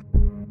meeting.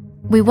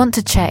 We want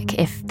to check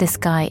if this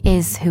guy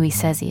is who he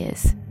says he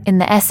is. In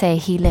the essay,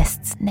 he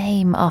lists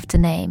name after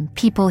name,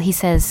 people he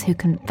says who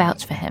can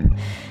vouch for him.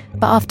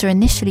 But after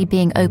initially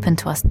being open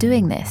to us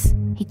doing this,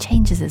 he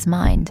changes his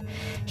mind.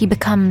 He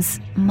becomes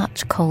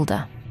much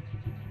colder.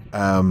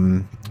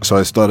 So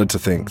I started to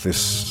think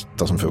this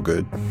doesn't feel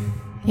good.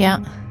 Yeah.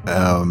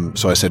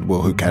 So I said,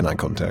 well, who can I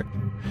contact?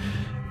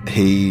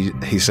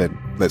 He said,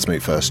 let's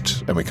meet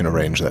first and we can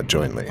arrange that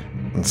jointly.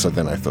 And so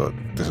then I thought,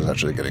 this is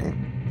actually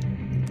getting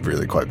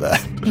really quite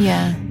bad.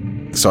 Yeah.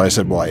 So I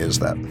said, why is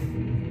that?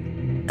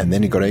 And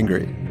then he got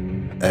angry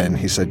and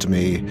he said to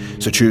me,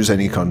 so choose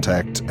any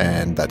contact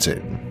and that's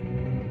it.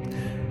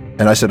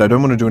 And I said, I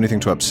don't want to do anything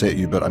to upset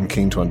you, but I'm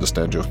keen to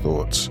understand your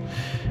thoughts.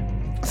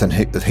 Then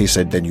he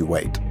said, then you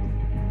wait.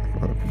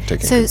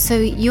 So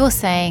you're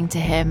saying to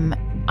him,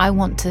 I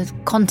want to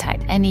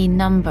contact any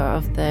number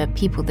of the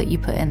people that you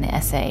put in the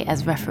essay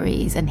as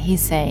referees, and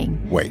he's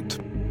saying, wait.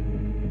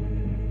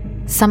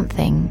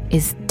 Something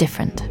is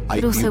different.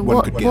 But also,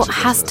 what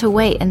has to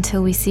wait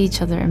until we see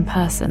each other in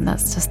person?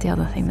 That's just the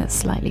other thing that's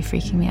slightly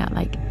freaking me out.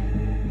 Like,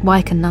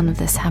 why can none of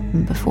this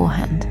happen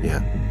beforehand?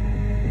 Yeah.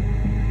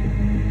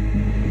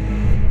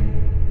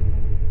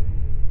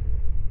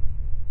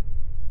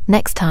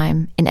 Next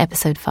time in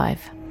episode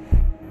 5.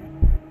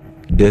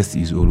 Death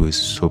is always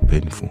so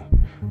painful,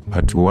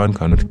 but one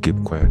cannot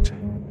keep quiet.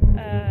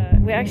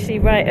 We're actually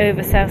right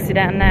over South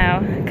Sudan now,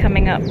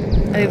 coming up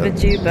over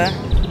Juba.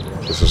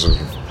 This is a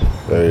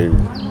very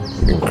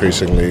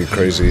increasingly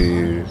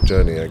crazy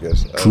journey, I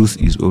guess.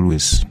 Truth is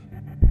always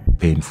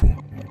painful,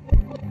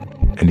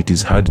 and it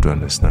is hard to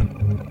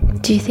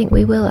understand. Do you think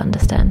we will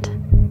understand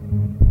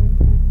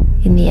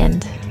in the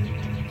end?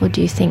 Or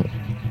do you think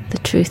the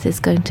truth is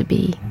going to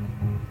be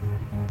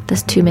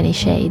there's too many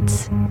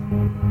shades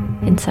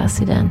in South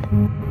Sudan?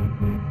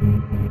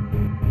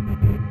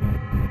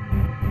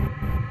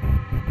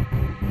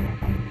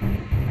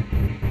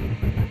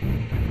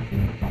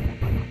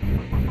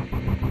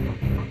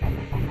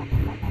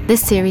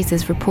 This series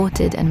is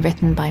reported and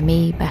written by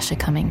me, Basha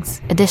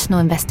Cummings. Additional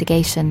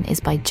investigation is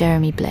by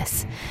Jeremy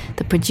Bliss.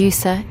 The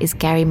producer is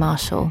Gary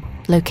Marshall.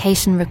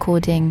 Location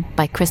recording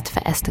by Christopher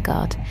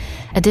Estergaard.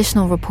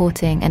 Additional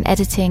reporting and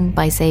editing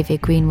by Xavier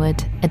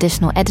Greenwood.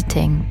 Additional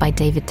editing by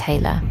David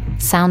Taylor.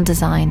 Sound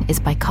design is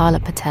by Carla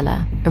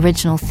Patella.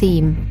 Original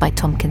theme by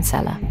Tom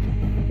Kinsella.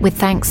 With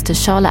thanks to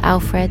Charlotte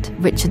Alfred,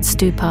 Richard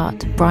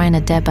Stupart, Brian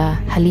Adeba,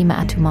 Halima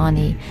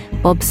Atumani,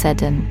 Bob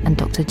Seddon, and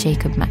Dr.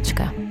 Jacob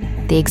Machka.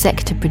 The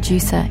executive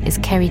producer is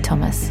Kerry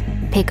Thomas.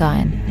 Pig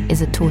Iron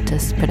is a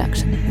Tortoise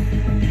production.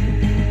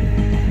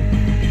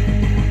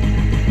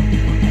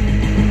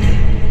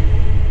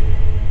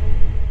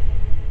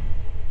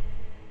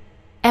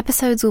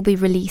 Episodes will be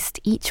released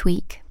each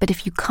week, but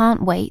if you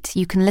can't wait,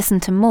 you can listen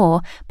to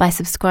more by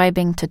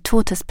subscribing to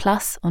Tortoise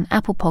Plus on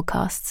Apple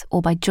Podcasts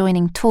or by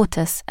joining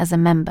Tortoise as a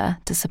member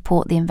to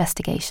support the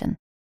investigation.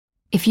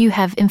 If you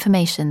have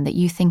information that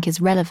you think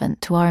is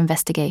relevant to our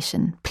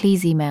investigation,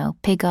 please email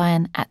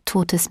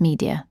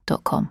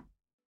pigiron@tortoisemedia.com.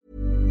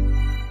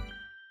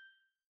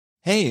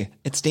 Hey,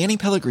 it's Danny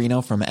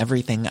Pellegrino from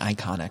Everything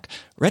Iconic.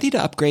 Ready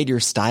to upgrade your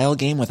style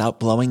game without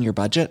blowing your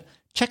budget?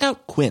 Check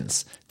out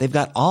Quince. They've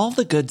got all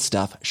the good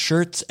stuff,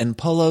 shirts and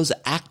polos,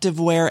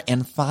 activewear,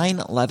 and fine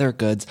leather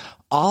goods,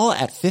 all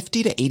at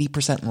 50 to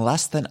 80%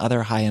 less than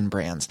other high-end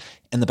brands.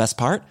 And the best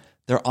part?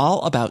 They're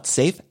all about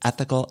safe,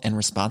 ethical, and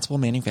responsible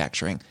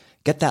manufacturing.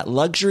 Get that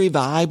luxury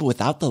vibe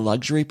without the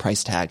luxury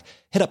price tag.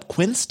 Hit up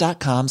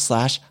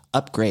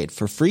quince.com/upgrade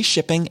for free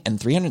shipping and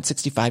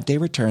 365-day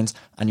returns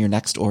on your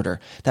next order.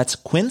 That's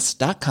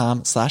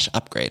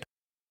quince.com/upgrade.